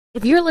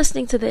If you're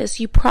listening to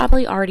this, you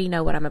probably already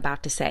know what I'm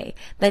about to say,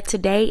 that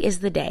today is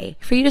the day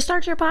for you to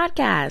start your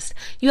podcast.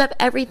 You have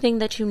everything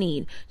that you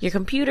need: your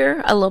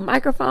computer, a little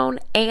microphone,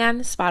 and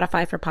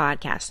Spotify for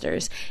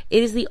podcasters.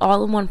 It is the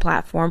all-in-one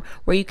platform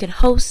where you can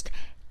host,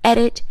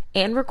 edit,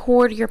 and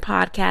record your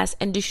podcast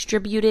and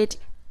distribute it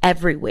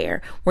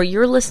everywhere. Where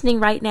you're listening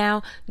right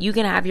now, you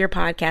can have your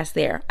podcast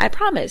there. I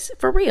promise,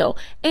 for real.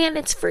 And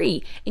it's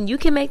free. And you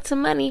can make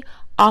some money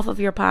off of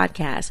your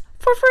podcast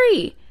for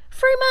free.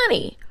 Free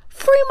money.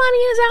 Free money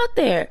is out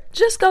there.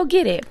 Just go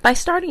get it by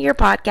starting your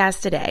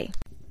podcast today.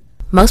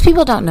 Most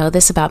people don't know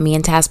this about me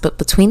and Taz, but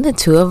between the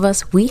two of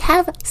us, we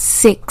have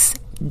 6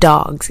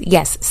 dogs.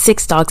 Yes,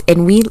 6 dogs,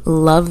 and we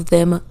love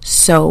them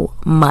so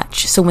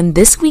much. So when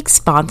this week's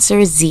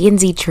sponsor,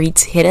 Z&Z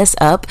Treats, hit us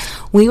up,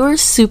 we were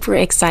super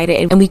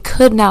excited, and we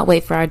could not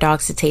wait for our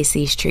dogs to taste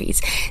these treats.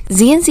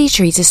 Z&Z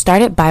Treats is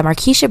started by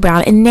Markeisha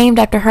Brown and named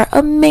after her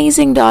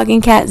amazing dog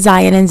and cat,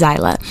 Zion and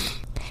Zyla.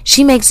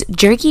 She makes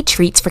jerky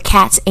treats for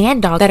cats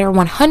and dogs that are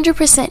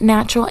 100%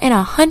 natural and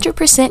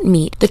 100%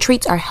 meat. The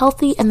treats are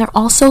healthy and they're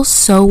also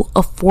so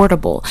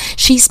affordable.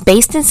 She's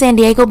based in San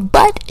Diego,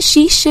 but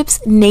she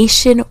ships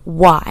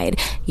nationwide.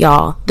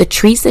 Y'all, the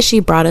treats that she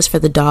brought us for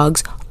the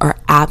dogs are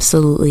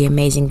absolutely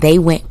amazing. They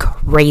went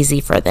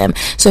crazy for them.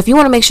 So if you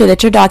want to make sure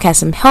that your dog has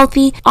some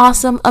healthy,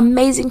 awesome,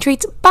 amazing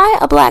treats by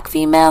a black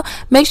female,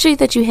 make sure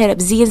that you hit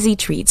up Z&Z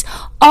Treats.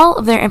 All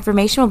of their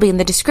information will be in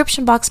the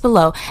description box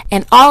below.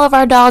 And all of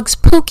our dogs,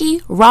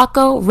 Pookie,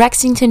 Rocco,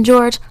 Rexington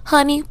George,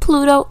 Honey,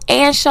 Pluto,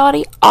 and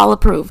Shawty, all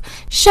approve.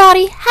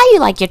 Shawty, how you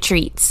like your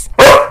treats?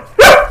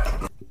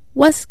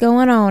 What's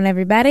going on,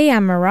 everybody?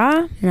 I'm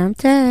Mara. And I'm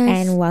Tess.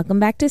 And welcome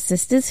back to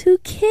Sisters Who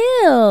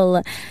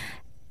Kill.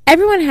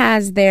 Everyone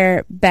has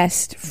their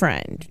best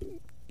friend.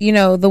 You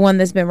know, the one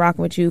that's been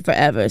rocking with you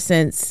forever,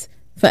 since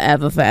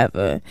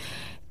forever.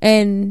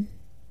 And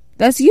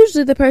that's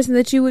usually the person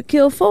that you would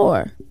kill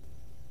for.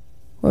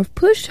 Or if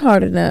pushed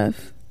hard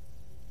enough,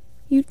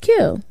 you'd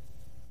kill.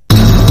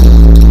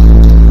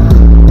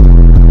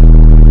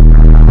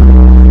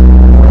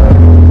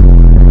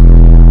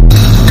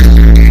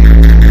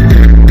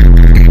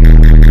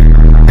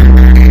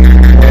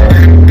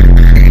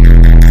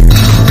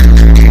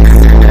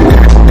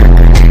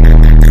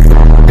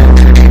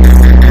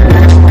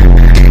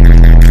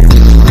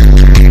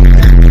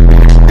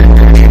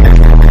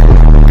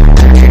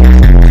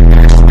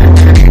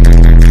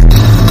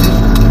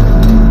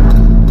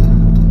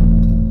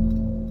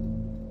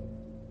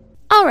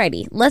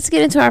 Alrighty, let's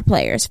get into our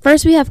players.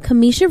 First, we have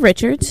Kamisha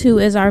Richards, who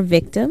is our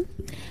victim.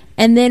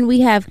 And then we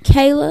have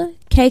Kayla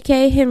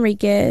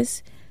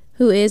Henriques,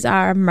 who is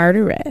our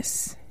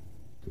murderess.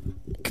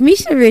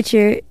 Kamisha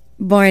Richards,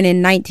 born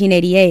in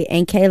 1988,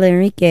 and Kayla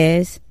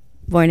Henriques,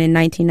 born in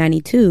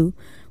 1992,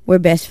 were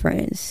best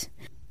friends.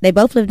 They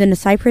both lived in the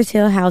Cypress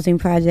Hill housing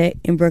project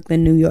in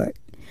Brooklyn, New York.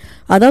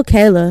 Although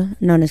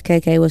Kayla, known as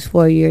KK, was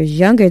 4 years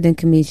younger than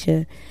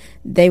Kamisha,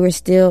 they were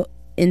still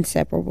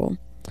inseparable.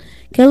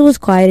 Kayla was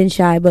quiet and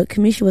shy, but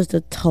Kamisha was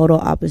the total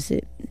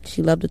opposite.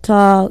 She loved to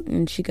talk,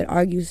 and she could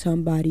argue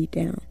somebody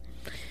down.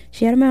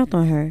 She had a mouth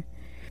on her.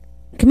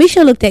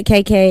 Kamisha looked at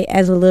KK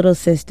as a little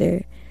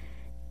sister.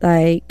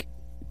 Like,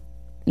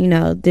 you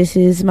know, this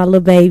is my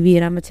little baby,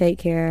 and I'm going to take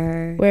care of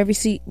her. Wherever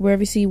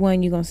you see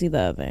one, you're going to see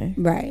the other.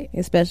 Right.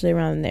 Especially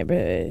around the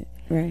neighborhood.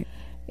 Right.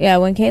 Yeah,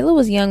 when Kayla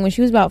was young, when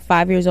she was about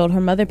 5 years old, her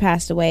mother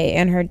passed away,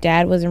 and her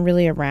dad wasn't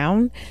really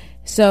around.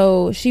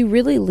 So she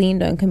really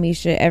leaned on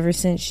Kamisha ever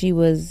since she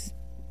was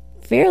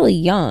fairly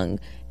young,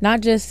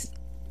 not just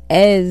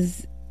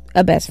as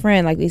a best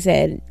friend, like we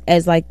said,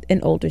 as like an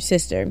older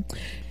sister.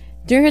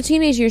 During her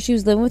teenage years, she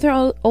was living with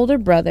her older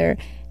brother,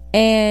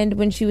 and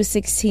when she was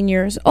 16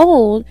 years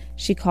old,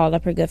 she called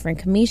up her good friend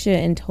Kamisha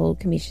and told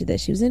Kamisha that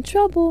she was in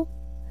trouble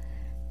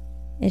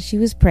and she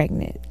was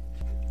pregnant.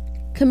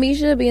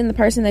 Kamisha, being the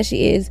person that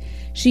she is,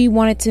 she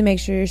wanted to make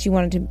sure she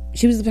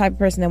was the type of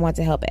person that wanted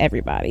to help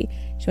everybody.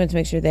 She wanted to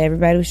make sure that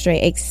everybody was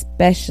straight,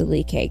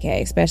 especially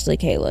KK, especially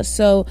Kayla.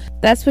 So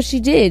that's what she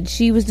did.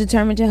 She was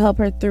determined to help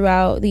her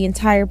throughout the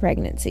entire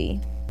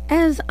pregnancy.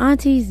 As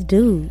aunties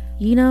do,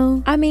 you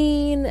know? I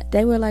mean,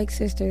 they were like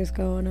sisters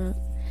growing up.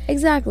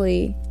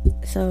 Exactly.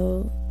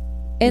 So,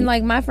 and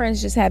like my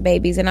friends just had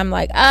babies, and I'm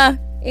like,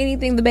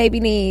 anything the baby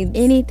needs.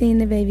 Anything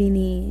the baby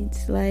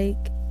needs. Like,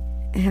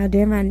 how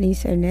dare my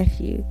niece or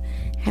nephew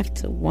have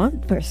to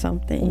want for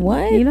something?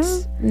 What? You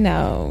know?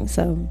 No.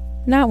 So,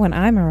 not when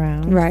I'm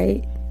around.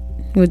 Right.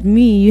 With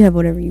me, you have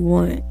whatever you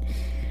want.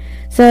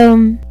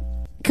 So,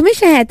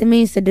 Kamisha had the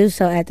means to do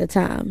so at the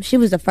time. She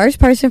was the first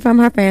person from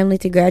her family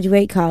to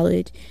graduate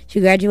college. She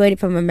graduated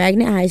from a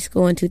magnet high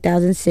school in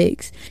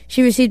 2006.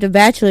 She received a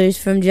bachelor's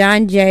from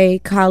John Jay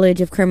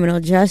College of Criminal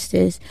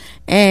Justice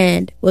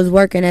and was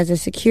working as a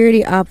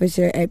security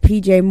officer at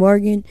PJ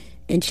Morgan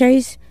and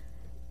Chase,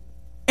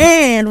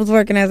 and was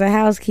working as a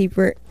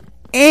housekeeper,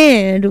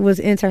 and was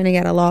interning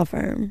at a law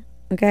firm.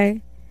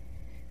 Okay?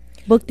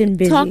 Booked and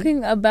busy.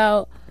 Talking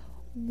about,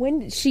 when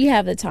did she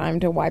have the time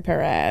to wipe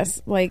her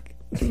ass? Like,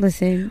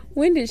 listen.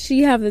 When did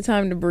she have the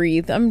time to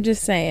breathe? I'm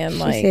just saying,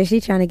 like. She said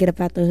she's trying to get up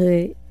out the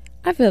hood.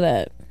 I feel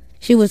that.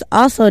 She was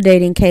also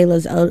dating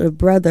Kayla's older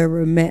brother,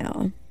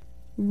 Ramel.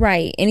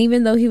 Right. And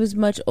even though he was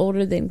much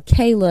older than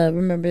Kayla,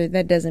 remember,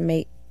 that doesn't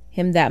make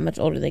him that much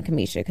older than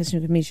Kamisha, because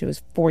Kamisha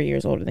was 4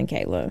 years older than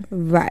Kayla.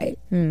 Right.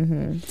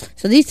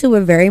 So these two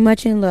were very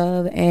much in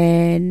love,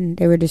 and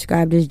they were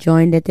described as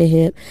joined at the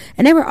hip.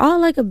 And they were all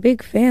like a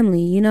big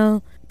family, you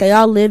know. They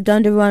all lived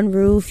under one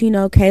roof, you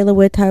know, Kayla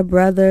with her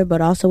brother,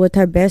 but also with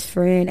her best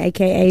friend,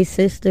 a.k.a.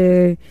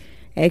 sister,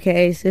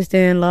 a.k.a.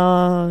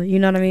 sister-in-law, you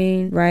know what I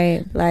mean?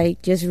 Right.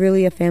 Like, just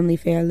really a family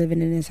affair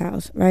living in this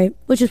house, right?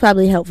 Which is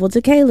probably helpful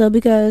to Kayla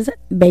because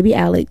baby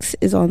Alex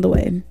is on the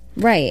way.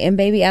 Right. And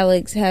baby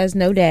Alex has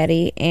no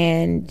daddy,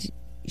 and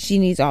she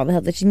needs all the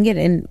help that she can get.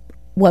 And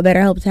what better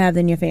help to have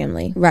than your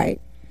family?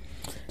 Right.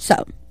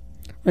 So,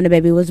 when the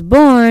baby was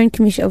born,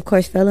 Kamisha, of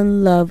course, fell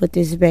in love with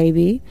this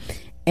baby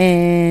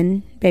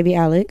and baby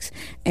Alex,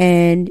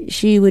 and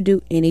she would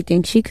do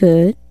anything she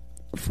could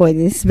for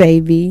this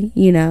baby,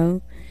 you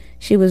know.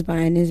 She was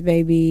buying this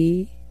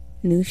baby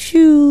new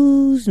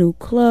shoes, new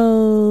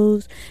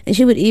clothes, and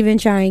she would even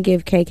try and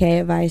give KK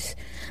advice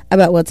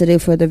about what to do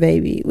for the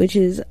baby, which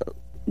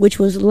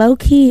was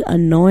low-key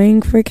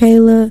annoying for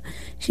Kayla.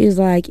 She was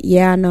like,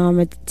 yeah, I know I'm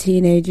a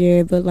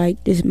teenager, but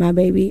like, this is my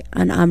baby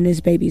and I'm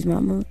this baby's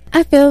mama.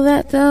 I feel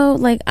that though.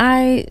 Like,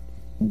 I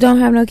don't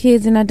have no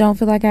kids, and I don't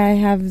feel like I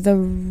have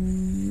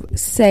the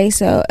say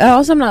so.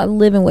 Also, I'm not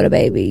living with a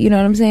baby, you know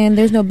what I'm saying?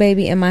 There's no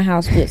baby in my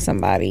house with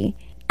somebody.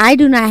 I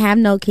do not have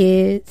no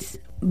kids,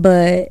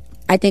 but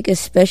I think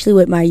especially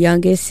with my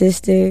youngest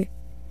sister,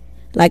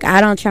 like,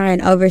 I don't try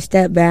and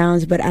overstep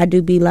bounds, but I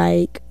do be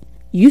like,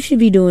 you should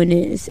be doing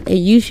this and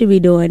you should be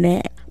doing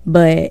that.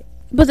 But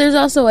there's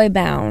also a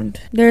bound.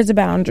 There's a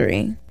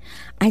boundary.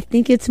 I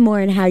think it's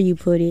more in how you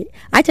put it.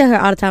 I tell her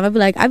all the time, I'd be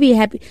like, I'd be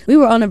happy. We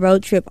were on a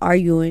road trip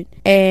arguing,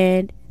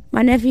 and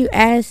my nephew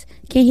asked,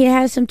 can he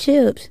have some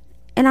chips?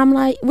 And I'm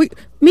like,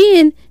 me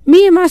and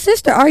my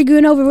sister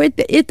arguing over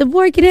if the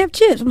boy can have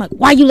chips. I'm like,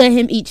 why you let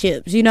him eat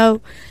chips? You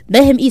know,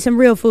 let him eat some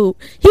real food.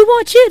 He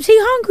want chips. He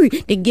hungry.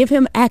 Then give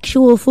him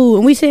actual food.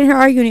 And we sitting here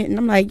arguing, and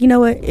I'm like, you know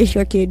what? It's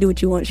your kid. Do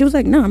what you want. She was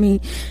like, no, I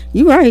mean,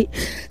 you right.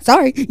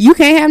 Sorry, you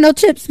can't have no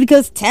chips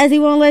because Tazzy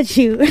won't let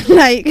you.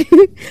 Like,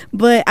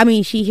 but I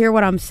mean, she hear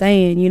what I'm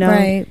saying, you know,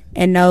 right?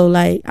 And no,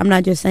 like, I'm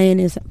not just saying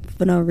this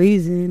for no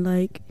reason.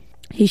 Like,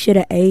 he should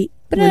have ate.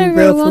 But not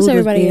everybody wants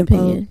everybody's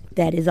opinion.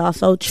 That is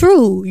also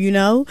true, you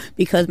know,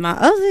 because my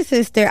other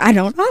sister, I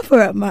don't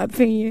offer up my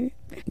opinion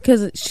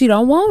because she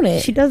don't want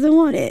it. She doesn't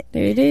want it.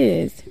 There it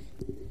is.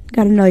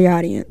 Got to know your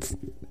audience.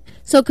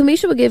 So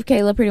Kamisha would give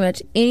Kayla pretty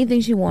much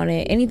anything she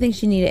wanted, anything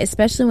she needed,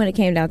 especially when it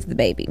came down to the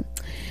baby.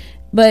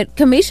 But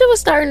Kamisha was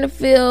starting to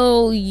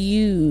feel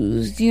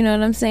used, you know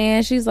what I'm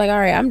saying? She's like, all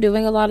right, I'm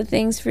doing a lot of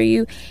things for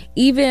you.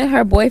 Even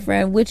her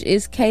boyfriend, which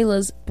is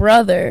Kayla's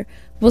brother,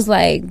 was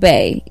like,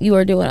 bae, you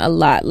are doing a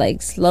lot.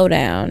 Like, slow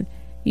down.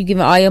 You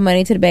giving all your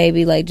money to the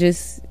baby. Like,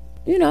 just,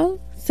 you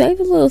know, save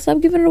a little. Stop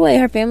giving it away.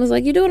 Her family's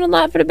like, you're doing a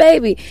lot for the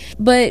baby.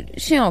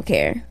 But she don't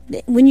care.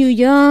 When you're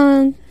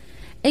young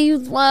and you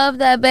love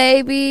that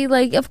baby,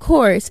 like, of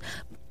course.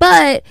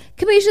 But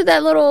Kamisha,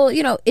 that little,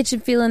 you know,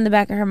 itching feeling in the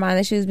back of her mind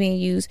that she was being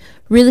used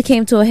really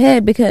came to a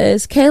head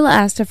because Kayla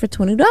asked her for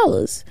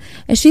 $20.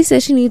 And she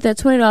said she needed that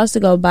 $20 to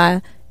go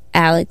buy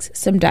Alex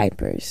some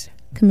diapers.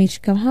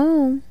 Kamisha come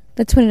home.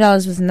 The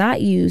 $20 was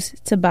not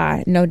used to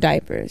buy no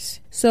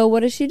diapers. So what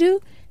does she do?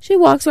 She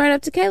walks right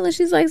up to Kayla.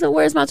 She's like, so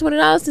where's my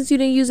 $20 since you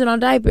didn't use it on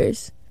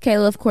diapers?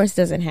 Kayla, of course,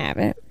 doesn't have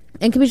it.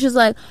 And Kamisha's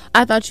like,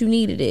 I thought you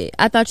needed it.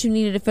 I thought you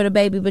needed it for the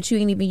baby, but you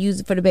ain't even use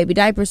it for the baby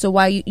diaper. So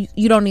why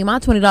you don't need my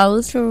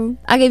 $20? True.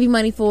 I gave you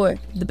money for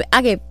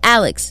I gave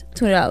Alex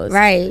 $20.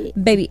 Right.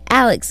 Baby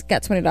Alex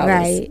got $20.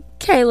 Right.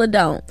 Kayla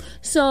don't.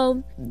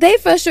 So they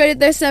frustrated.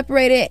 They're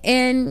separated.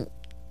 And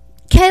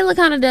Kayla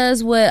kind of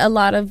does what a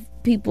lot of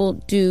people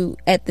do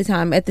at the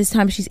time. At this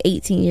time, she's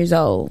 18 years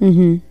old.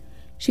 Mm-hmm.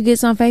 She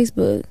gets on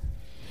Facebook.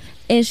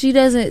 And she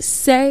doesn't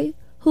say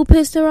who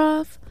pissed her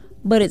off.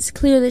 But it's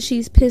clear that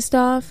she's pissed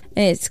off,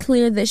 and it's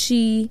clear that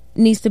she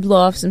needs to blow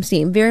off some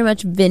steam. Very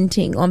much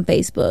venting on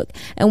Facebook.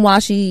 And while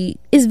she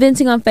is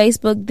venting on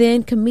Facebook,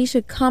 then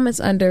Kamisha comments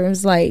under and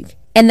was like,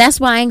 and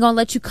that's why I ain't gonna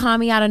let you con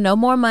me out of no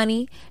more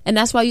money, and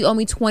that's why you owe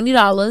me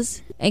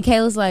 $20. And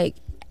Kayla's like,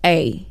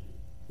 hey,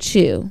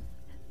 chill.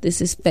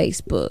 This is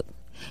Facebook.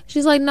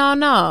 She's like,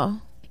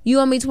 no. You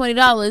owe me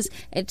 $20,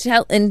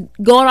 and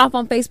going off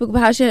on Facebook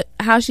about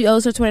how she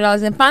owes her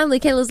 $20. And finally,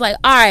 Kayla's like,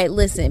 all right,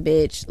 listen,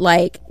 bitch.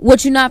 Like,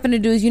 what you're not finna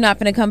do is you're not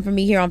finna come for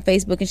me here on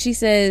Facebook. And she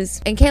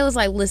says, and Kayla's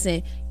like,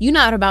 listen, you're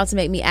not about to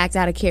make me act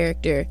out of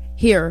character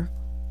here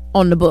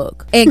on the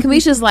book. And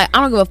Kamisha's like,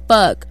 I don't give a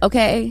fuck,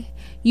 okay?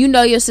 You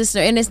know your sister,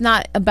 and it's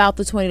not about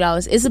the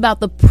 $20. It's about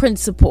the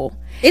principle.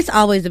 It's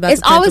always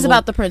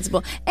about the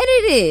principle. And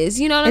it is.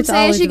 You know what I'm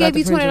saying? She gave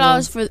you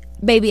 $20 for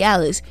baby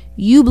Alex.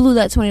 You blew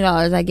that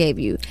 $20 I gave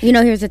you. You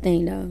know, here's the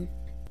thing, though.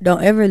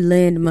 Don't ever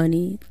lend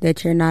money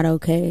that you're not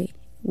okay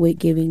with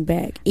giving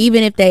back.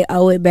 Even if they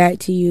owe it back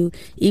to you,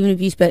 even if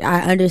you spend,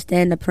 I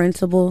understand the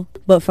principle.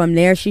 But from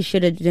there, she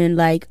should have been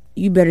like,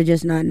 you better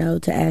just not know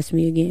to ask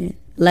me again.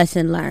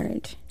 Lesson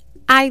learned.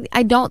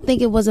 I don't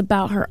think it was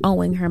about her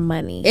owing her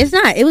money. It's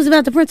not. It was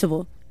about the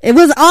principle. It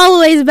was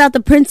always about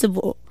the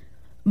principle.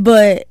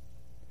 But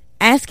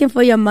asking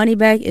for your money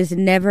back is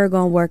never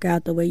going to work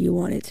out the way you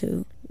want it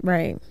to.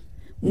 Right.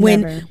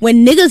 When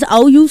niggas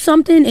owe you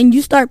something and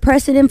you start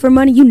pressing them for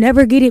money, you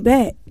never get it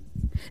back.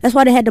 That's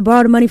why they had to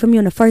borrow the money from you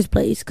in the first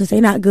place, because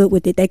they not good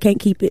with it. They can't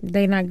keep it.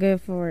 They not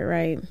good for it,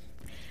 right?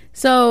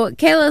 So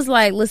Kayla's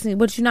like, listen,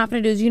 what you're not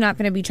going to do is you're not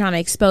going to be trying to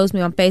expose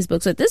me on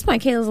Facebook. So at this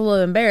point, Kayla's a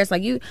little embarrassed.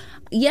 Like,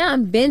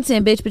 I'm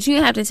Benton, bitch, but you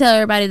didn't have to tell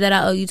everybody that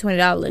I owe you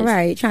 $20.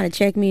 Right, trying to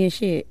check me and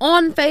shit.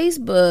 On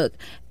Facebook.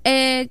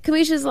 And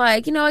Kamisha's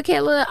like, you know what,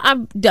 Kayla,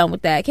 I'm done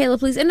with that. Kayla,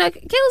 please. And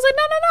Kayla's like,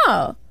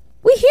 no.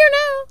 We here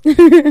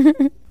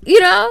now. You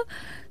know?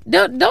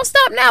 Don't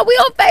stop now. We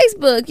on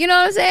Facebook. You know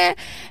what I'm saying?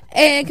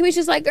 And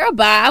Kamisha's like, girl,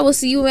 bye. I will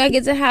see you when I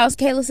get to the house.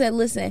 Kayla said,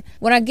 listen,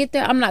 when I get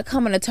there, I'm not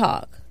coming to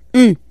talk.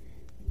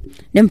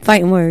 Them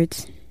fighting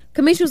words.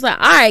 Kamisha was like,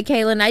 all right,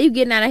 Kayla, now you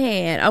getting out of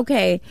hand.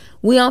 Okay,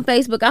 we on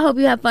Facebook. I hope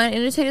you have fun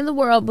entertaining the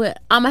world,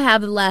 but I'm going to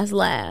have the last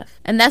laugh.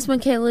 And that's when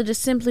Kayla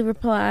just simply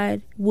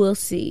replied, we'll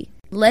see.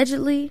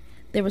 Allegedly,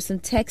 there was some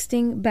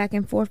texting back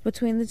and forth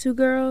between the two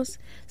girls.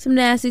 Some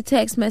nasty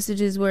text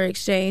messages were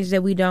exchanged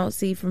that we don't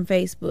see from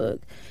Facebook.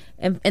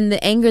 And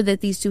the anger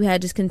that these two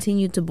had just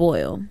continued to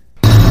boil.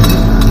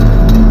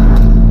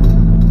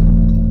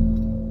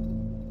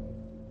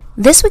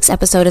 This week's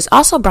episode is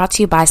also brought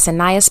to you by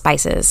Sanaya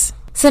Spices.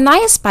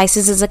 Sanaya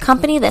Spices is a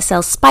company that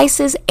sells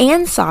spices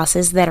and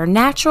sauces that are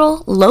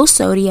natural, low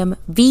sodium,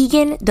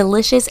 vegan,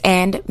 delicious,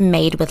 and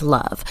made with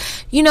love.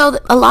 You know,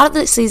 a lot of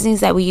the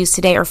seasonings that we use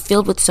today are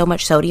filled with so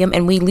much sodium,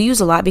 and we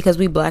use a lot because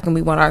we Black and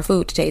we want our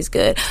food to taste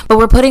good. But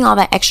we're putting all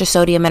that extra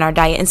sodium in our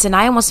diet, and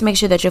Sanaya wants to make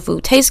sure that your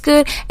food tastes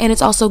good and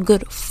it's also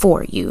good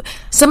for you.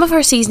 Some of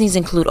her seasonings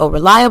include Oh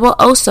Reliable,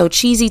 Oh So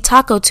Cheesy,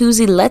 Taco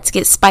Tuesday, Let's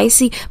Get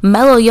Spicy,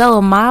 Mellow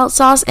Yellow Mild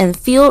Sauce, and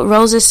Field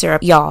Roses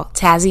Syrup. Y'all,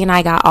 Tazzy and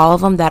I got all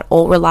of them. That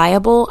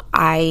Reliable,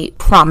 I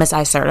promise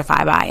I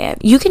certify by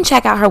it. You can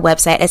check out her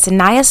website at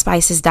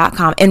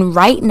sanayaspices.com, and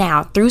right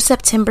now through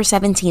September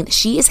 17th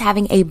she is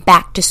having a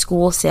back to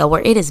school sale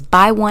where it is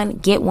buy one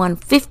get one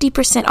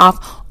 50%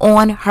 off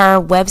on her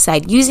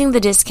website using the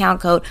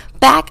discount code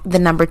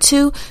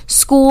BACK2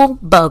 school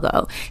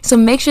BOGO. So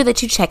make sure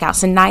that you check out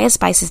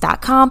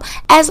sanayaspices.com.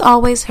 As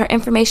always, her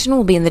information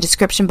will be in the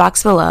description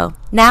box below.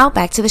 Now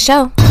back to the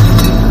show.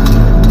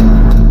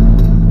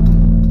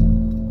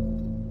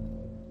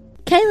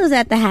 Kayla's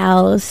at the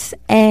house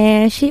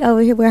and she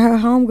over here with her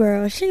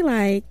homegirl. She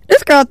like,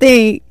 this girl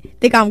think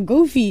I'm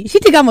goofy. She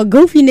think I'm a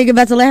goofy nigga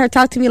about to let her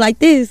talk to me like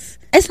this.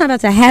 It's not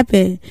about to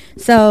happen.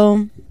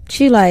 So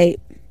she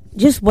like,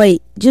 just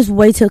wait till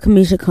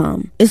Kamisha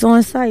come. It's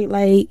on site.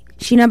 Like,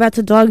 she not about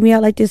to dog me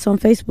out like this on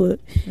Facebook.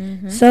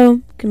 So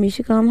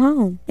Kamisha come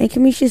home and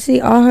Kamisha see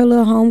all her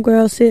little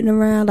homegirls sitting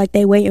around like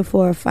they waiting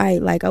for a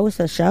fight. Like, oh, it's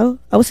a show?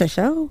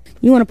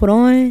 You want to put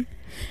on?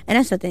 And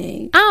that's the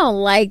thing. I don't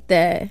like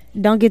that.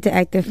 Don't get to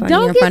acting funny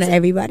in front of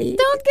everybody.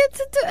 Don't get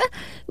to do.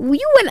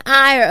 You and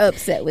I are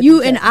upset with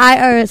you and I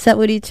are upset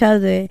with each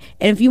other.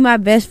 And if you my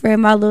best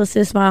friend, my little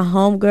sis, my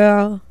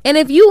homegirl. And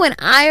if you and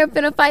I are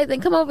finna fight, then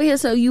come over here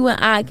so you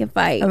and I can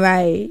fight.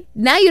 Right.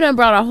 Now you done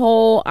brought a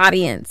whole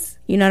audience.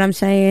 You know what I'm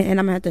saying? And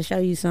I'm gonna have to show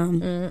you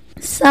something.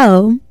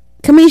 So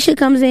Kamisha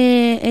comes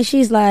in and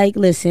she's like,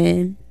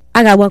 listen,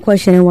 I got one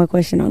question and one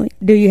question only.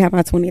 Do you have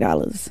my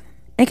 $20?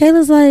 And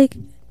Kayla's like,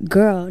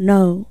 girl,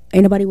 no,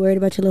 ain't nobody worried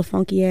about your little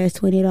funky ass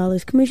 $20.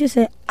 Kamisha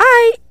said,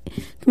 alright.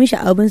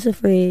 Kamisha opens the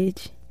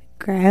fridge,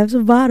 grabs a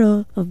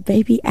bottle of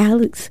baby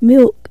Alex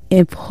milk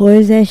and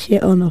pours that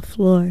shit on the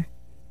floor,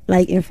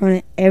 like in front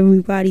of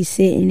everybody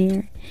sitting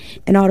there.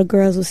 And all the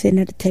girls were sitting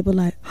at the table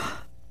like,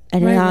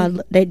 and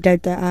then they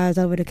dirt their eyes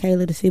over to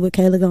Kayla to see what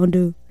Kayla gonna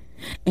do.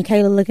 And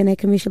Kayla looking at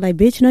Kamisha like,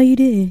 bitch, no you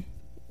didn't.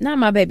 Not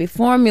my baby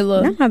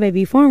formula.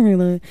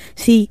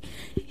 See,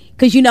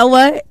 cause you know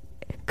what?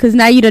 Cause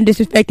now you done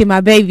disrespected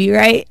my baby,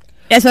 right?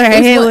 That's what her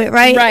head went,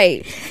 right?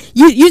 Right.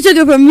 You took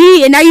it from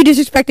me, and now you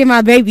disrespecting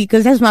my baby,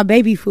 cause that's my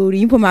baby food,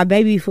 and you put my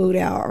baby food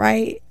out,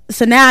 right?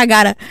 So now I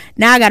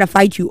gotta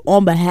fight you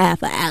on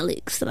behalf of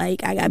Alex.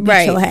 Like, I gotta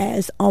beat your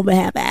ass on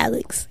behalf of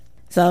Alex.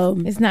 So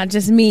it's not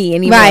just me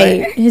anymore.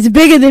 Right. It's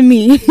bigger than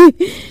me.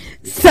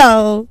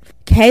 So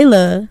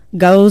Kayla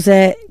goes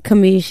at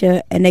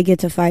Kamisha, and they get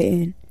to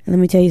fighting. And let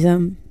me tell you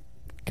something.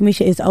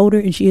 Kamisha is older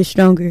and she is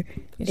stronger.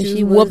 And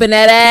she whooping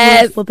that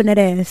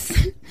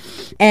ass.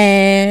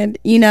 And,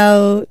 you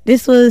know,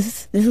 this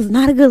was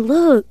not a good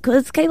look,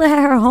 because Kayla had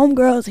her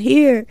homegirls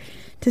here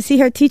to see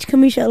her teach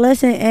Kamisha a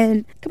lesson,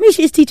 and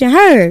Kamisha is teaching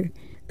her.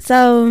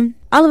 So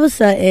all of a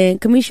sudden,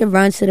 Kamisha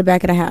runs to the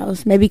back of the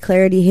house. Maybe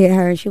clarity hit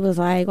her, and she was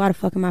like, why the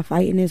fuck am I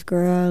fighting this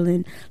girl?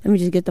 And let me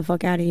just get the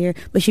fuck out of here.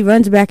 But she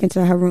runs back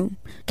into her room.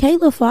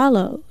 Kayla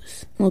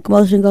follows. When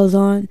commotion goes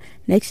on,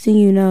 next thing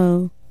you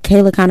know,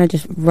 Kayla kind of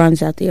just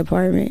runs out the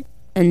apartment.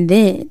 And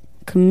then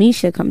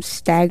Kamisha comes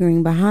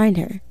staggering behind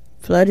her.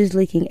 Blood is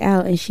leaking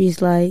out, and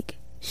she's like,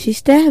 she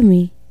stabbed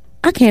me.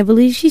 I can't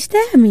believe she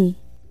stabbed me.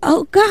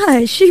 Oh,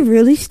 God, she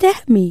really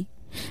stabbed me.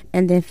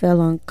 And then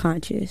fell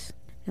unconscious.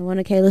 And one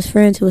of Kayla's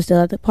friends, who was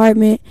still at the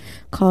apartment,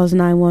 calls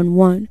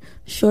 911.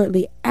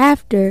 Shortly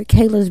after,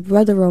 Kayla's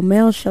brother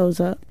Romel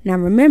shows up. Now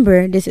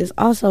remember, this is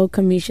also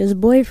Kamisha's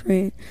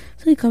boyfriend.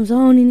 So he comes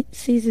on and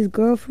sees his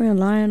girlfriend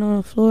lying on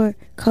the floor,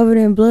 covered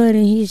in blood,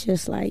 and he's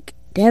just like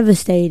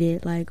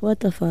devastated. Like,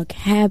 what the fuck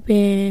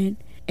happened?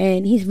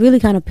 And he's really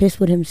kind of pissed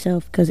with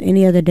himself, because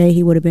any other day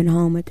he would have been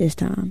home at this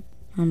time.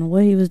 I don't know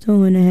what he was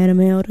doing that had him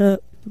held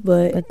up.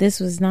 But this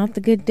was not the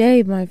good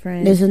day, my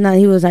friend. This is not.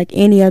 He was like,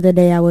 any other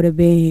day I would have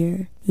been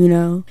here, you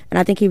know. And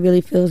I think he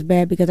really feels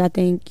bad, because I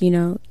think, you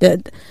know,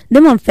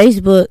 them on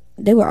Facebook,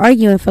 they were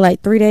arguing for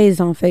like 3 days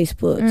on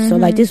Facebook. Mm-hmm. So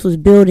like this was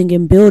building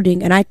and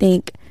building. And I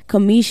think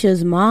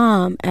Kamisha's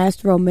mom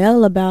asked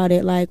Romel about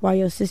it, like, why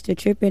your sister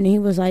tripping? And he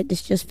was like,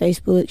 this just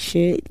Facebook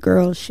shit,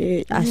 girl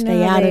shit. I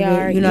stay out of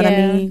it. You know what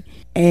I mean?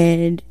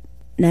 And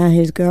now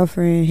his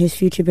girlfriend, his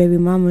future baby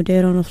mama,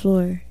 dead on the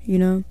floor, you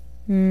know.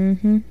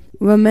 Mm-hmm.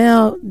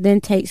 Romel then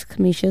takes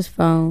Kamisha's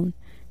phone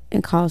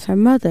and calls her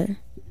mother.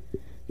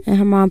 And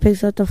her mom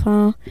picks up the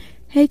phone.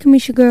 Hey,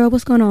 Kamisha girl,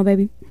 what's going on,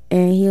 baby?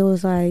 And he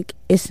was like,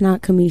 it's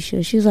not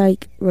Kamisha. She's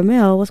like,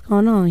 Romel, what's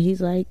going on? He's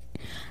like,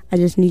 I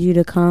just need you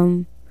to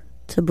come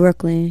to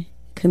Brooklyn.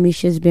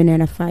 Kamisha's been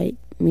in a fight.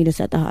 Meet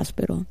us at the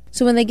hospital.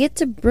 So when they get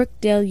to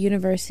Brookdale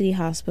University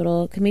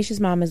Hospital,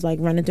 Kamisha's mom is like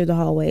running through the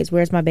hallways.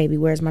 Where's my baby?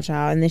 Where's my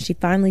child? And then she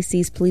finally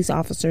sees police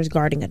officers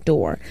guarding a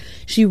door.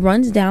 She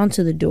runs down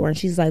to the door and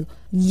she's like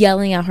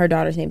yelling out her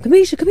daughter's name.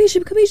 Kamisha,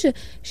 Kamisha, Kamisha.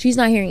 She's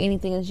not hearing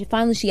anything. And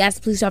she asks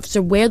the police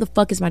officer, where the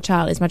fuck is my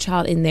child? Is my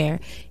child in there?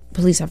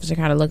 Police officer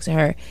kind of looks at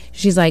her.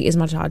 She's like, is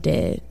my child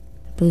dead?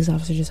 The police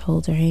officer just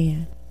holds her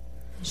hand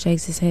and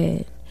shakes his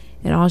head.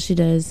 And all she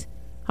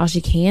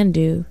can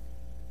do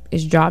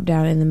is drop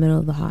down in the middle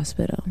of the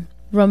hospital.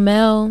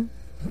 Romel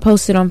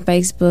posted on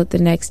Facebook the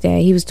next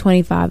day. He was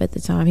 25 at the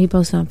time. He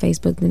posted on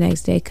Facebook the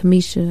next day,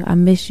 Kamisha, I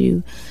miss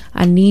you.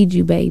 I need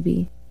you,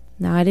 baby.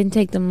 Now, it didn't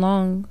take them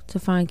long to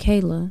find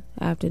Kayla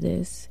after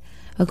this.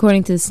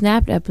 According to the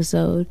Snapped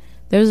episode,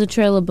 there was a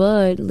trail of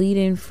blood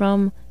leading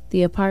from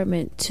the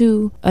apartment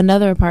to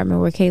another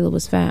apartment where Kayla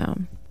was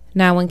found.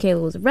 Now, when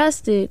Kayla was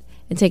arrested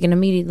and taken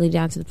immediately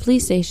down to the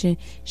police station,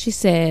 she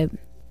said,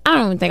 I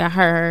don't even think I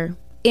hurt her.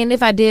 And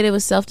if I did, it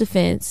was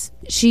self-defense.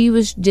 She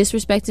was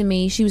disrespecting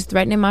me. She was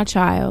threatening my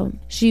child.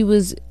 She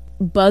was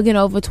bugging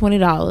over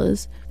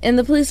 $20. And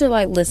the police are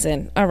like,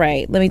 listen, all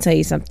right, let me tell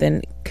you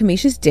something.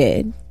 Kamisha's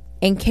dead.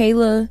 And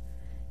Kayla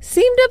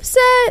seemed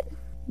upset,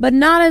 but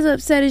not as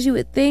upset as you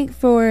would think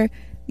for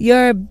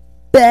your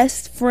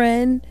best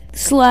friend /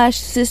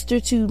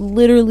 sister to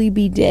literally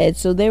be dead.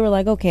 So they were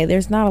like, okay,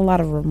 there's not a lot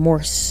of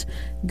remorse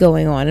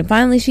going on. And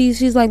finally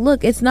she's like,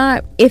 look, it's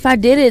not, if I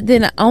did it,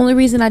 then the only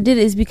reason I did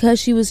it is because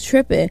she was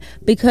tripping,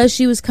 because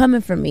she was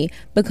coming for me,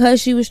 because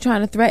she was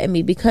trying to threaten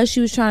me, because she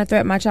was trying to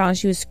threaten my child, and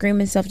she was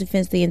screaming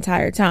self-defense the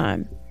entire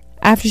time.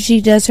 After she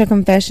does her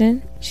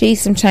confession, she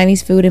eats some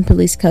Chinese food in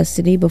police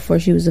custody before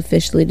she was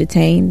officially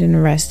detained and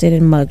arrested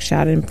and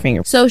mugshot and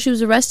fingered. So she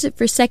was arrested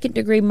for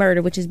second-degree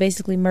murder, which is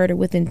basically murder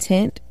with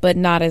intent, but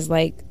not as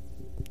like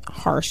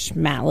harsh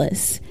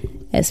malice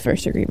as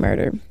first-degree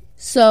murder.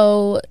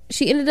 So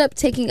she ended up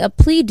taking a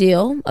plea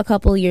deal a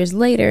couple of years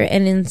later,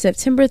 and in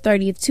September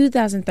 30th,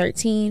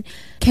 2013,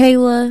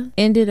 Kayla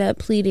ended up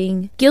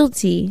pleading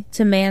guilty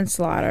to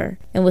manslaughter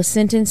and was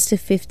sentenced to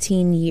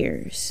 15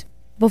 years.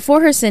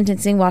 Before her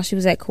sentencing, while she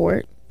was at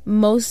court,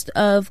 most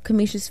of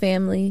Kamisha's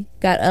family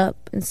got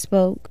up and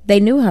spoke. They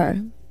knew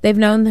her. They've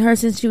known her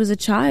since she was a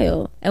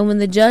child. And when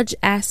the judge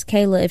asked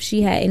Kayla if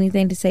she had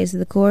anything to say to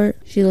the court,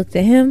 she looked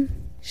at him,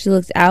 she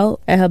looked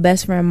out at her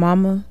best friend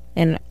Mama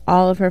and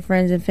all of her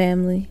friends and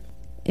family,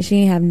 and she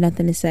didn't have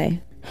nothing to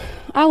say.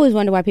 I always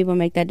wonder why people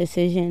make that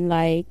decision.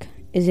 Like,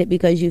 is it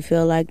because you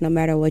feel like no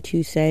matter what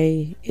you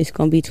say, it's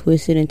going to be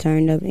twisted and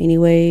turned up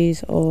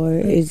anyways? Or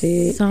is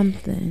it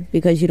something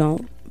because you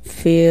don't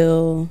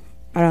feel,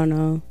 I don't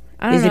know.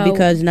 Is it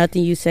because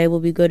nothing you say will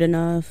be good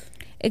enough?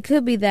 It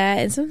could be that.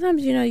 And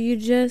sometimes,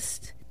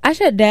 I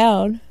shut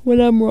down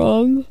when I'm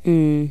wrong.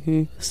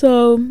 Mm-hmm.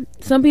 So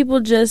some people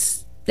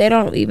they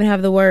don't even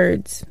have the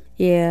words.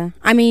 Yeah.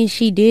 I mean,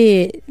 she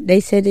did. They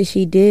said that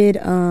she did,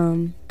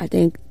 I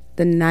think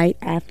the night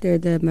after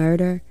the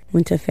murder,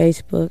 went to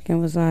Facebook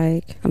and was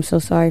like, I'm so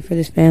sorry for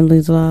this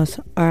family's loss.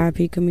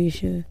 R.I.P.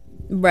 Kamisha.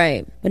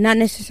 Right. But not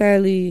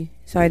necessarily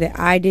sorry that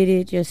I did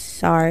it, just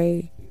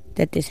sorry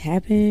that this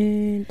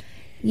happened.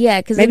 Yeah,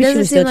 because it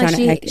doesn't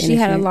seem like she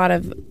had a lot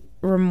of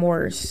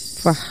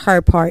remorse for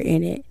her part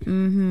in it.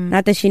 Mm-hmm.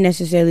 Not that she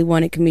necessarily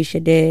wanted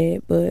Kamisha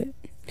dead, but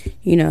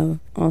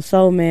on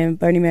Soul Man,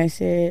 Bernie Mac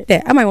said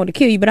that I might want to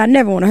kill you, but I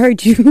never want to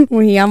hurt you.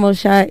 When he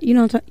almost shot,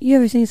 you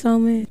ever seen Soul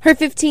Man? Her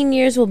 15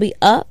 years will be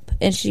up,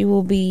 and she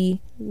will be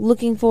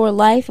looking for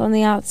life on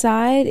the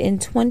outside in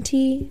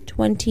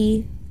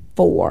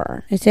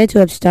 2024. It's said to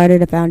have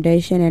started a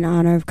foundation in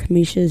honor of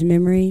Kamisha's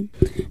memory,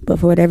 but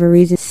for whatever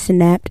reason,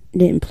 Snapped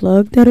didn't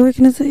plug that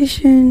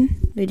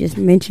organization. They just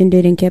mentioned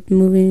it and kept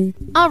moving.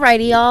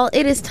 Alrighty, y'all.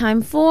 It is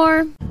time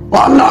for...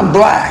 Well, I'm not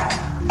black.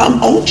 I'm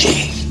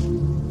OJ.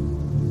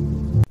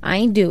 I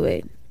ain't do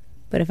it.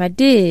 But if I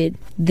did,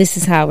 this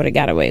is how I would have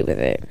got away with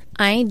it.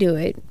 I ain't do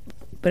it,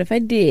 but if I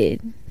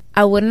did,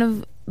 I wouldn't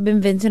have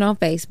been venting on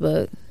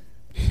Facebook.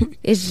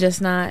 It's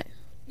just not.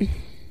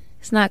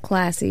 It's not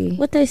classy.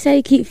 What they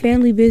say, keep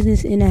family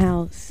business in the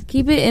house.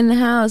 Keep it in the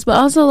house, but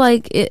also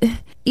like it.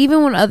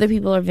 Even when other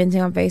people are venting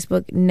on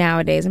Facebook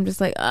nowadays, I'm just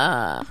like,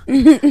 I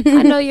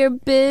know your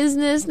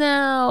business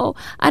now.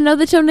 I know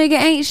that your nigga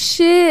ain't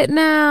shit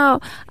now.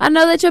 I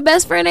know that your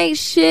best friend ain't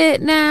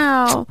shit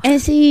now. And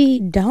see,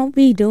 don't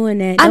be doing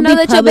that. Don't I know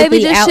that your baby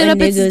just shit up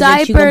its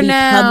diaper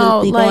now.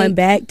 Publicly like, going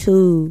back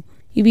to.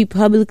 You be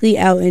publicly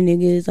outing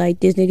niggas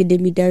like this nigga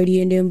did me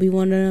dirty and then be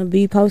wanting to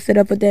be posted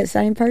up with that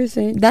same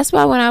person. That's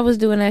why when I was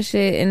doing that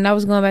shit and I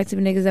was going back to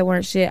the niggas that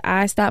weren't shit,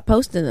 I stopped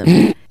posting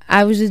them.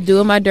 I was just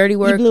doing my dirty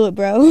work. You blew it,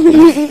 bro.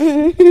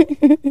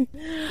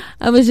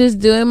 I was just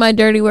doing my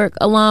dirty work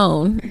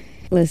alone.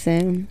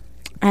 Listen,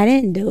 I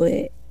didn't do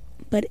it.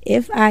 But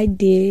if I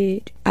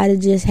did, I'd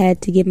have just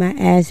had to get my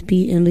ass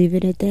beat and leave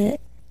it at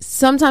that.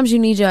 Sometimes you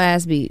need your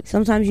ass beat.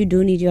 Sometimes you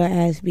do need your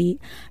ass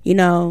beat, you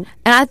know.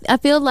 And I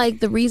feel like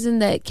the reason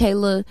that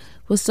Kayla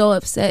was so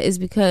upset is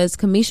because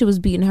Kamisha was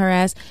beating her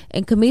ass.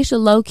 And Kamisha,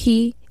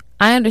 low-key,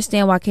 I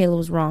understand why Kayla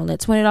was wrong.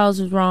 That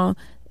 $20 was wrong.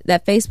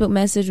 That Facebook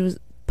message was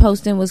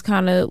posting was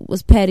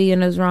petty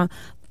and it was wrong.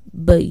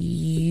 But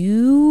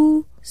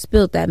you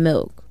spilled that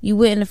milk. You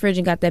went in the fridge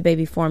and got that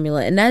baby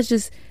formula. And that's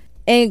just...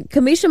 And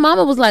Kamisha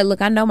mama was like,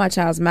 look, I know my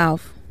child's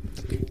mouth.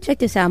 Check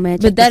this out, man.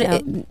 But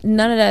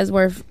none of that is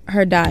worth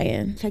her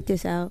dying. Check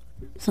this out.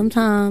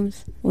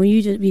 Sometimes when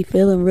you just be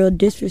feeling real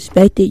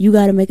disrespected, you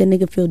gotta make a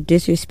nigga feel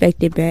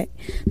disrespected back.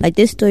 Like,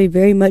 this story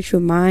very much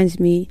reminds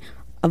me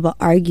of an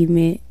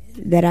argument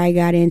that I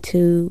got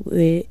into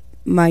with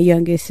my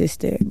youngest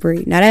sister,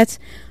 Bree. Now that's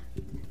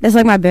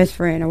like my best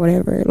friend or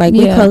whatever. Like,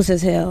 we close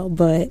as hell,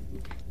 but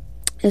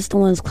it's the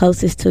ones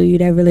closest to you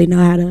that really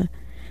know how to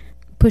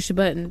push your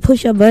buttons.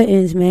 Push your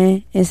buttons,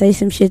 man, and say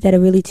some shit that'll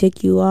really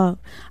tick you off.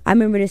 I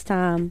remember this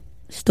time,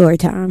 story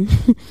time.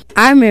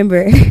 I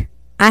remember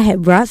I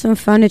had brought some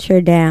furniture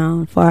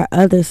down for our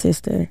other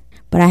sister,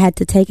 but I had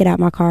to take it out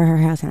my car at her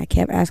house, and I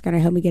kept asking her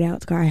to help me get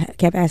out the car. I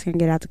kept asking her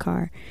to get out the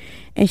car,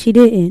 and she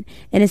didn't.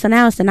 And so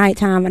now it's the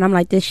nighttime, and I'm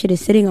like, this shit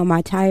is sitting on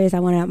my tires. I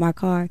went out my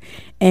car,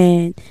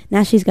 and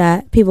now she's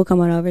got people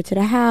coming over to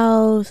the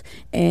house,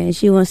 and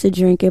she wants to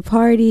drink and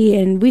party,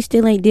 and we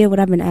still ain't did what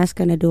I've been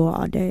asking her to do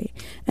all day.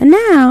 And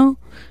now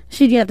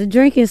she got to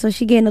drinking, so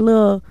she getting a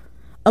little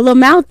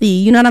mouthy.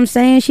 You know what I'm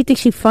saying? She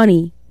thinks she's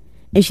funny,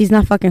 and she's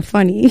not fucking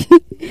funny.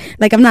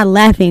 Like, I'm not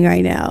laughing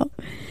right now.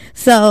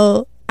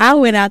 So I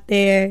went out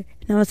there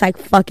and I was like,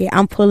 fuck it,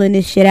 I'm pulling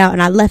this shit out.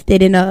 And I left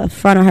it in the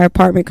front of her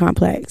apartment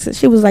complex. And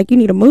she was like, you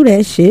need to move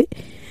that shit,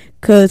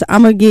 because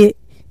I'm going to get,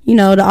 you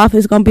know, the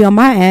office going to be on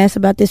my ass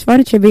about this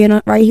furniture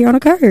being right here on the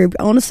curb,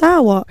 on the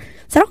sidewalk.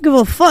 So I don't give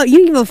a fuck. You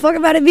don't give a fuck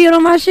about it being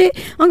on my shit?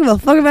 I don't give a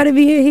fuck about it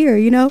being here,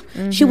 you know?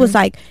 Mm-hmm. She was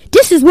like,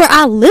 this is where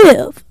I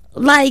live.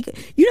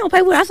 Like, you don't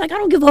pay what? I was like, I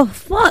don't give a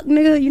fuck,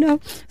 nigga, you know?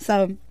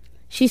 So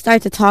she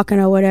starts to talking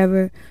or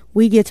whatever.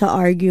 We get to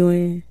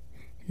arguing.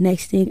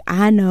 Next thing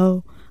I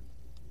know,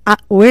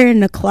 we're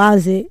in the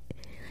closet,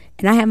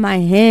 and I have my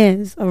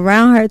hands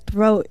around her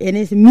throat, and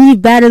it's me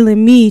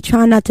battling me,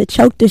 trying not to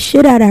choke the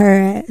shit out of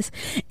her ass.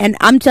 And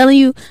I'm telling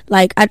you,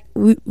 like,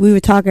 we were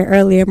talking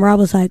earlier, and Rob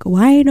was like,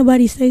 why ain't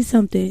nobody say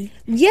something?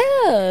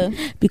 Yeah.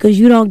 Because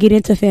you don't get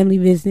into family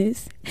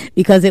business.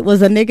 Because it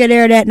was a nigga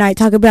there that night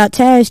talking about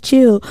Taz,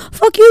 chill.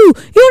 Fuck you.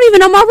 You don't even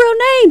know my real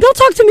name. Don't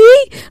talk to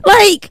me.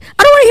 Like,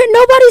 I don't want to hear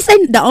nobody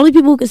say. The only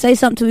people who could say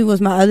something to me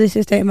was my other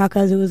sister and my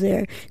cousin was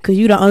there. Because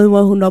you the only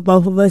one who know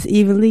both of us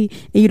evenly.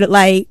 And you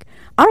like,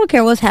 I don't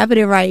care what's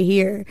happening right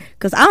here,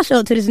 because I'll show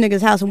up to this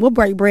nigga's house and we'll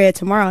break bread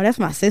tomorrow. That's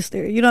my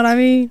sister. You know what I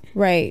mean?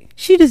 Right.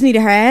 She just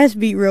needed her ass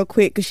beat real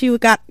quick because she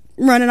got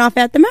running off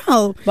at the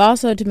mouth. But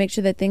also to make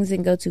sure that things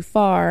didn't go too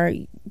far,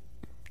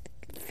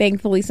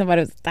 thankfully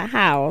somebody was at the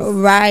house.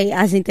 Right.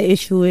 I think the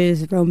issue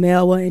is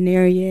Romel wasn't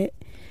there yet.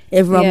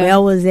 If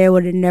Romel was there,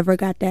 would have never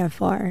got that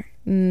far.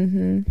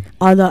 Mm-hmm.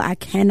 Although I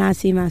cannot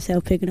see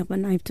myself picking up a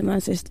knife to my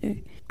sister.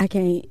 I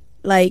can't.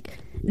 Like,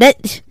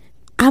 that...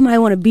 I might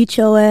want to beat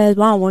your ass,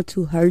 but I don't want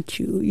to hurt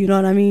you. You know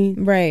what I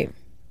mean? Right.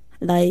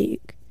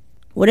 Like,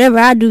 whatever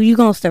I do, you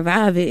gonna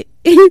survive it.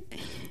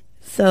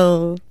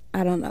 So,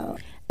 I don't know.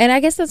 And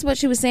I guess that's what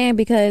she was saying,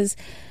 because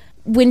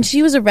when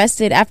she was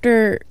arrested,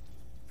 after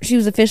she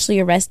was officially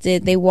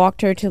arrested, they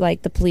walked her to,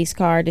 like, the police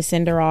car to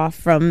send her off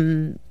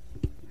from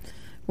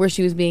where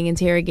she was being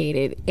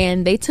interrogated.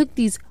 And they took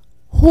these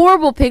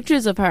horrible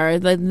pictures of her.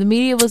 The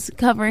media was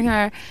covering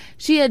her.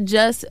 She had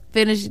just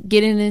finished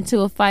getting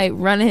into a fight,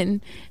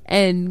 running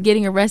and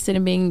getting arrested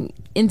and being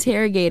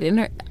interrogated, and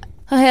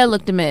her hair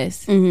looked a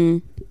mess.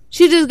 Mm-hmm.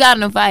 She just got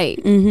in a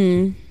fight.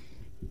 Mm-hmm.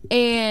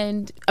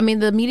 And I mean,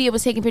 the media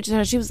was taking pictures of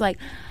her. She was like,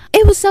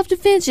 it was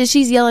self-defense. And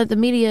she's yelling at the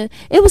media,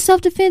 it was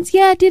self-defense.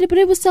 Yeah, I did it, but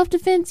it was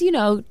self-defense, you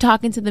know,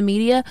 talking to the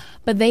media.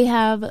 But they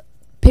have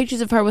pictures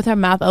of her with her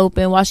mouth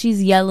open while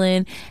she's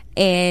yelling,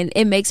 and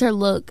it makes her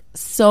look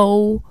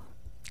so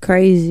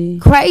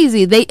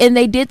Crazy.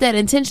 They did that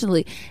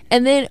intentionally.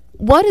 And then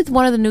what did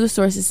one of the news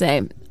sources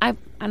say?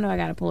 I know I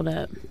got it pulled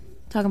up.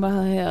 Talking about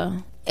her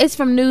hair. It's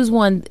from News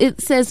One.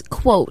 It says,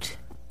 quote,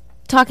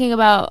 talking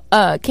about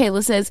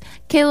Kayla, says,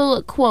 Kayla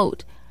looked,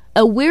 quote,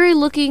 a weary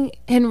looking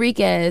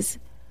Henriques,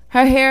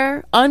 her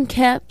hair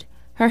unkempt,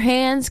 her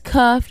hands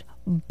cuffed,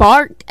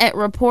 barked at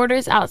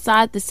reporters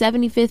outside the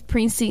 75th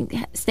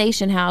Precinct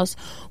station house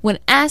when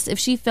asked if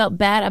she felt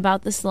bad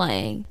about the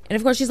slang. And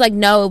of course she's like,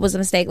 no, it was a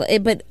mistake.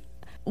 But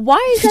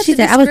why is that? She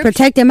said, I was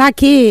protecting my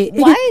kid.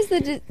 Why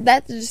is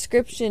that the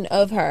description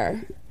of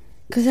her?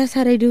 Because that's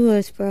how they do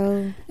us,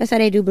 bro. That's how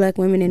they do black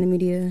women in the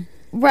media.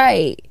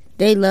 Right.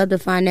 They love to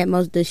find that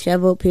most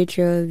disheveled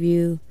picture of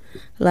you.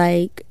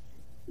 Like,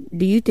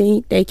 do you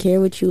think they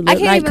care what you look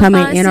like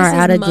coming in or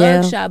out of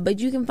jail? Shot, but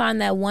you can find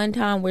that one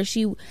time where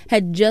she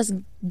had just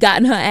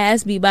gotten her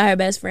ass beat by her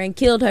best friend,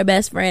 killed her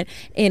best friend,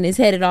 and is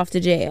headed off to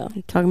jail.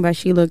 Talking about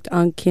she looked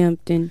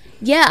unkempt. And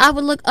yeah, I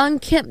would look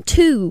unkempt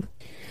too.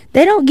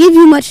 They don't give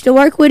you much to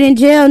work with in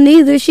jail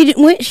neither. She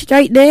went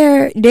straight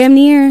there, damn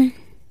near.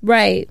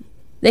 Right.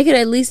 They could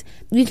at least...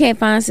 You can't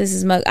find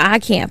Sis's mug... I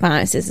can't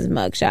find Sis's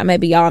mugshot.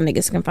 Maybe y'all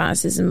niggas can find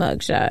Sis's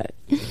mugshot.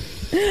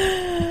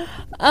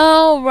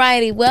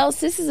 Alrighty. Well,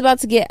 Sis is about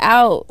to get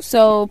out.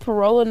 So,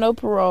 parole or no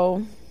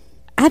parole?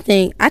 I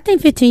think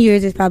 15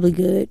 years is probably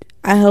good.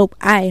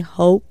 I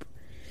hope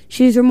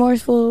she's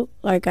remorseful.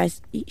 Like,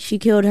 she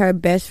killed her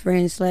best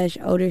friend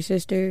 / older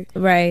sister.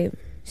 Right.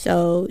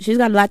 So, she's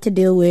got a lot to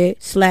deal with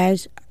 /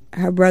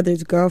 her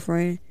brother's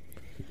girlfriend.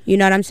 You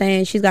know what I'm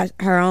saying? She's got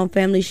her own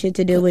family shit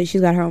to deal with.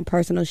 She's got her own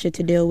personal shit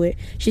to deal with.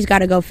 She's got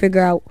to go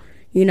figure out,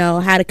 you know,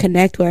 how to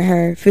connect with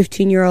her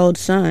 15-year-old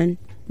son.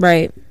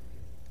 Right.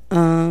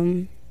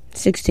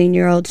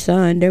 16-year-old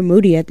son. They're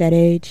moody at that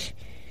age.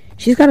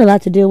 She's got a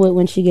lot to deal with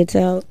when she gets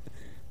out.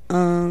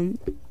 So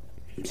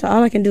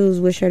all I can do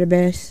is wish her the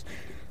best.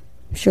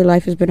 I'm sure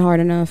life has been hard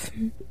enough.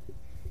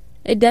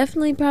 It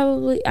definitely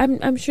probably...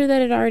 I'm sure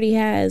that it already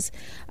has.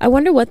 I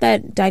wonder what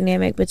that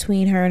dynamic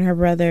between her and her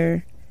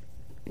brother...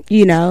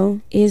 you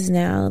know, is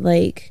now.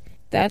 Like,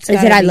 that's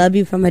is it I love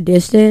you from a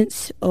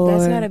distance, or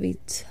that's gotta be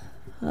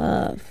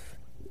tough.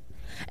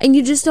 And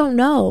you just don't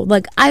know.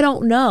 Like, I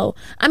don't know.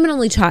 I'm an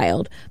only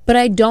child, but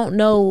I don't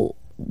know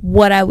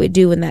what I would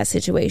do in that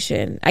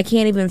situation. I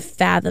can't even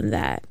fathom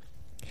that.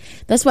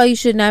 That's why you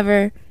should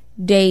never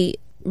date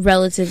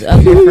relatives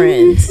of your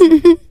friends.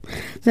 So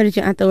that you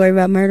don't have to worry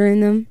about murdering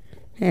them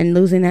and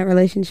losing that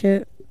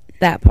relationship.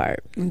 That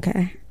part.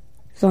 Okay.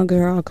 As long as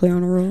we're all clear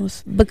on the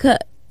rules. Because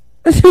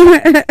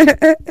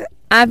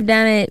I've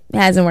done it,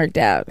 hasn't worked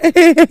out.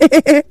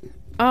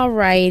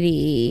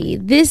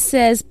 Alrighty. This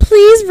says,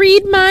 please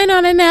read mine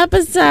on an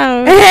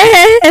episode.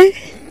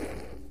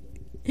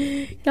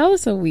 Y'all are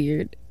so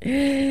weird.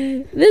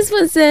 This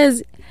one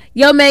says,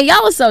 yo man,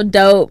 y'all are so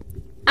dope.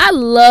 I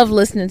love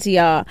listening to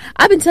y'all.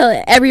 I've been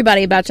telling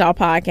everybody about y'all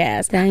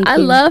podcast. Thank you. I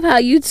love how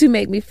you two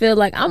make me feel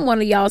like I'm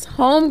one of y'all's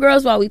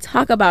homegirls while we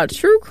talk about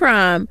true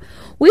crime.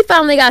 We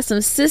finally got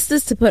some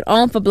sisters to put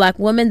on for black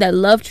women that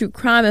love true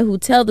crime and who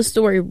tell the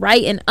story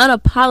right and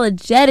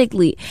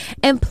unapologetically.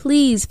 And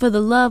please, for the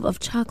love of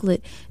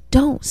chocolate,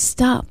 don't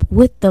stop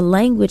with the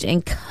language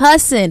and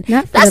cussing.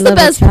 That's the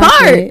best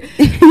part.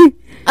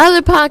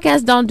 Other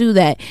podcasts don't do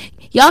that.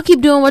 Y'all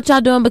keep doing what y'all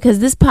doing because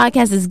this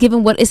podcast is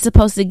giving what it's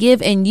supposed to give,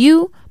 and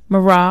you,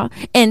 Marah,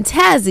 and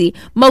Tazzy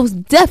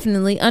most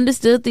definitely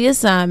understood the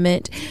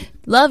assignment.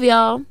 Love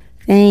y'all.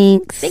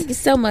 Thanks. Thank you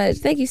so much.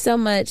 Thank you so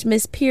much,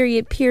 Miss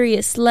period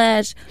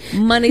 /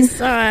 money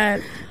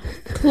sign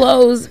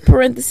close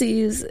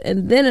parentheses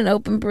and then an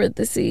open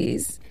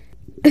parentheses.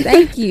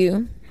 Thank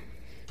you.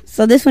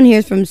 So this one here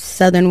is from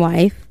Southern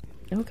Wife.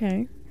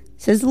 Okay.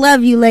 Says,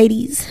 love you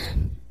ladies.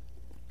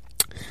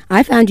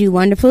 I found you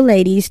wonderful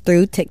ladies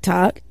through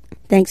TikTok.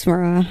 Thanks,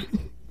 Marah.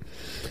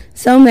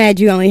 So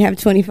mad you only have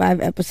 25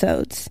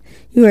 episodes.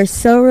 You are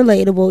so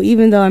relatable,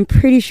 even though I'm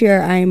pretty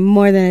sure I am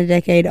more than a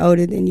decade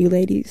older than you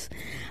ladies.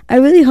 I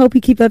really hope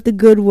you keep up the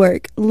good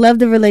work. Love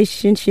the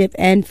relationship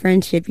and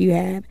friendship you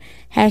have.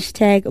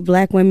 #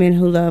 black women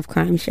who love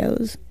crime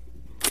shows.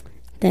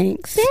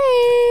 Thanks.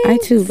 I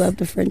too love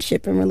the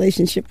friendship and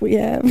relationship we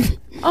have.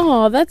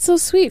 Oh, that's so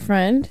sweet,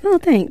 friend. Oh,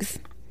 thanks.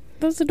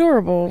 That's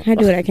adorable. I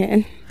do what I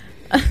can.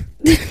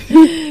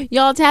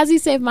 Y'all, Tazzy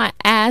saved my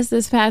ass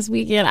this past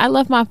weekend. I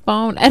left my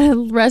phone at a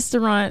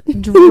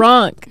restaurant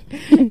drunk.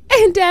 And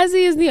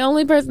Tazzy is the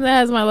only person that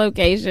has my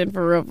location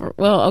for real.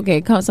 Well,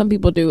 okay, some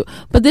people do.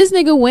 But this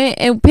nigga went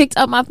and picked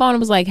up my phone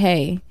and was like,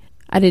 hey,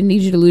 I didn't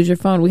need you to lose your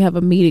phone. We have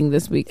a meeting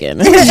this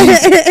weekend.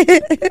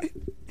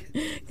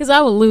 Because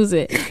I will lose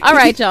it. All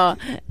right, y'all.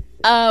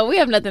 We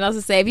have nothing else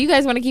to say. If you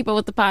guys want to keep up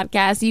with the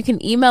podcast, you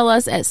can email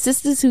us at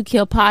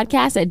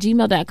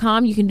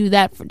sisterswhokillpodcast@gmail.com. You can do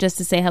that just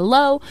to say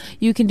hello.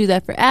 You can do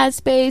that for ad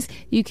space.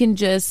 You can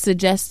just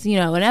suggest,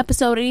 an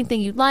episode,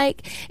 anything you'd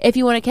like. If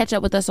you want to catch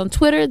up with us on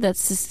Twitter, that's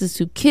Sisters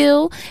Who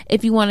Kill.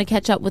 If you want to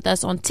catch up with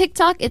us on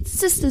TikTok, it's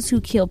Sisters Who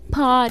Kill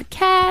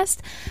Podcast.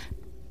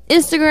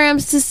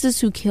 Instagram,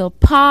 Sisters Who Kill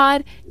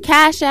Pod.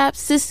 Cash App,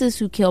 Sisters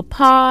Who Kill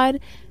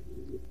Pod.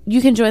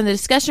 You can join the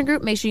discussion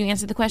group. Make sure you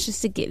answer the questions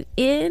to get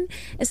in.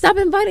 And stop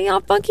inviting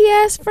y'all funky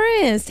ass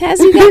friends. Taz,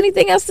 you got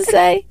anything else to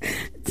say?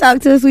 Talk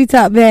to us. We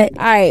talk back.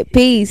 All right.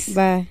 Peace.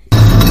 Bye.